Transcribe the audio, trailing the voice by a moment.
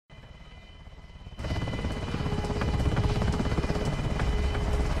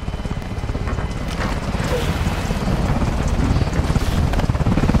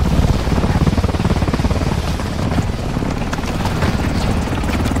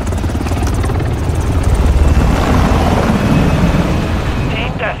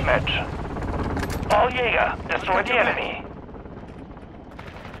destroy the enemy.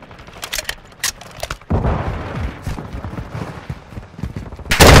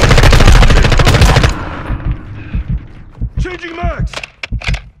 Changing mags!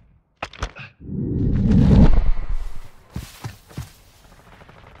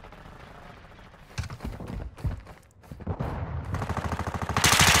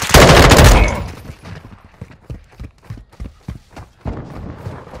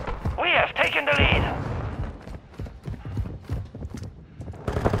 We have taken the lead.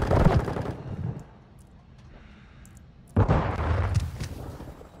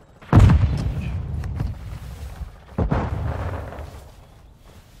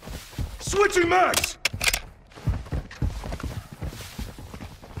 Switching mags!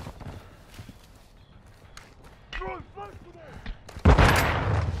 Throwing flashbang!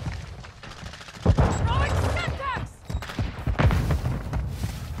 Throwing setbacks!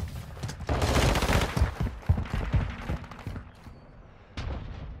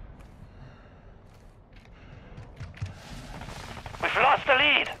 We've lost the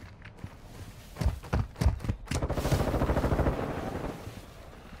lead.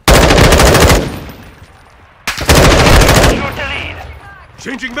 Shoot the lead.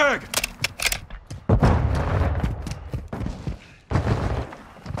 Changing mag!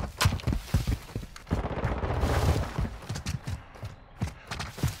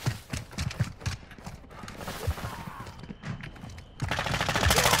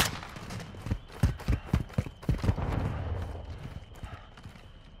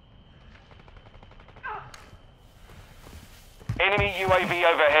 Enemy UAV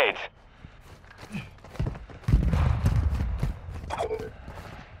overhead.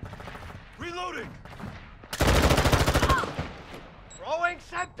 Reloading! Throwing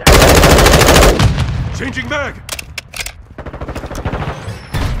setbacks! Changing mag!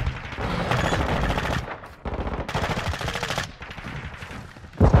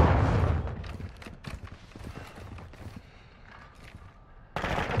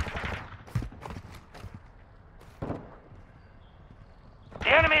 The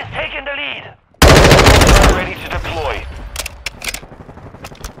enemy is taking the lead. Ready to deploy.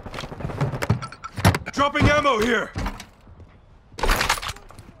 Dropping ammo here! In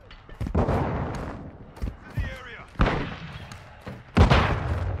the area!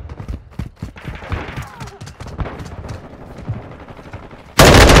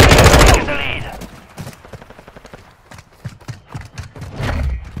 Taking the lead.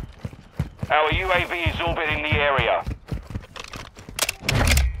 Our UAV is orbiting the area.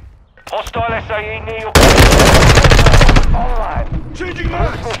 Hostile SAE near your position. Alright. Changing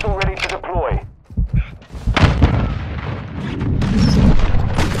mags! Missile ready to deploy.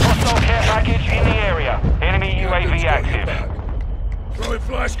 Hostile care package in the area. Enemy UAV active. Throwing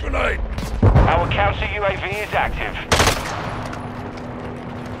flash grenade! Our counter UAV is active.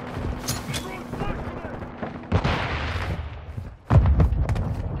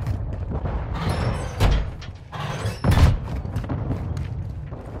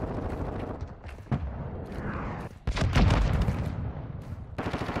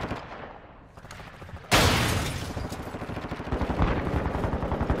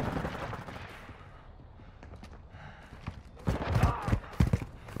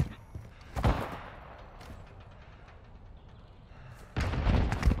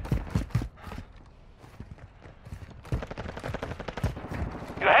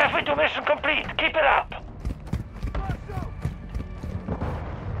 You're halfway to mission complete. Keep it up.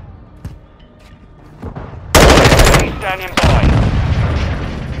 Enemy standing by.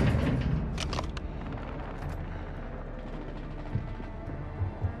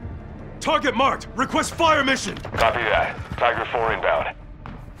 Target marked! Request fire mission! Copy that. Tiger 4 inbound.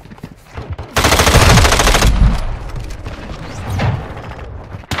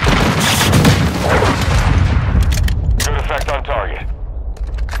 Good effect on target.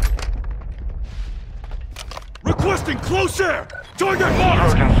 Requesting close air! Target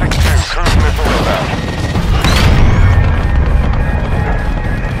marked! Trojan 6-2, cruise missile inbound.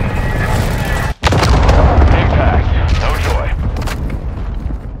 Impact. No joy.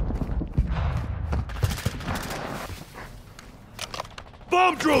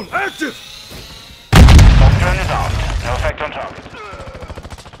 Bomb drone active! Bomb drone is armed. No effect on target.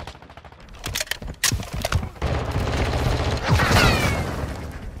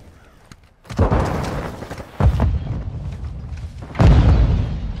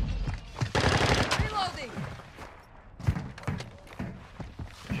 Reloading!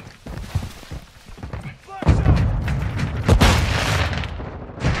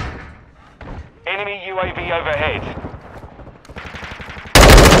 Enemy UAV overhead.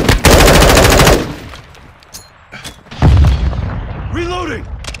 Reloading!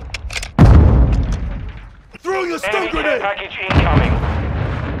 Throwing a stun Enemy care grenade! package incoming.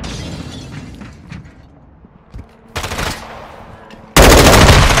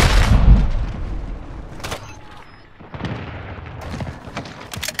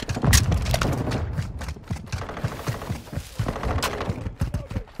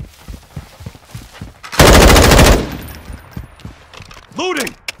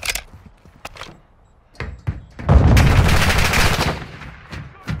 Loading!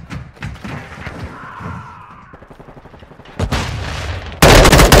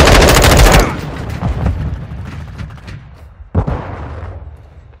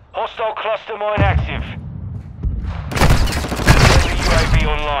 Hostile cluster mine active. Enemy UAV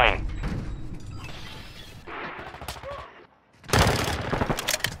online.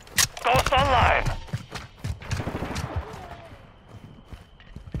 Ghost online.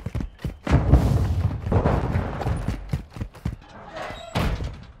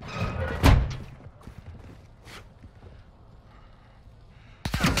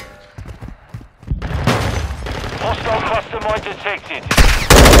 Hostile cluster mine detected.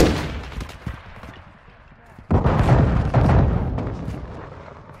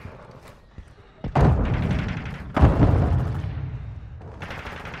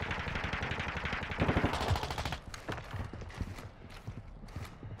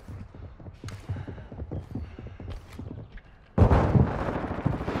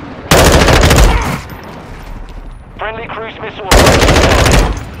 Friendly cruise missile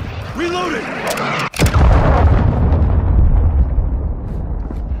operating. Reloading!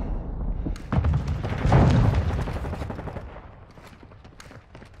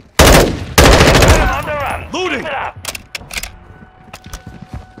 On the run. Loading! Keep it up.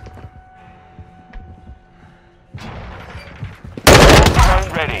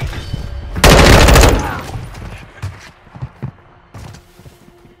 Drone ready.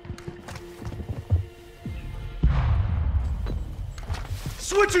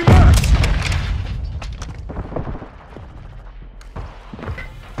 Switching max!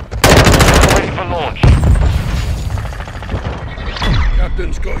 Ready for launch.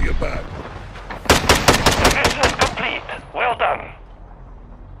 Captain's got your back. Mission complete. Well done.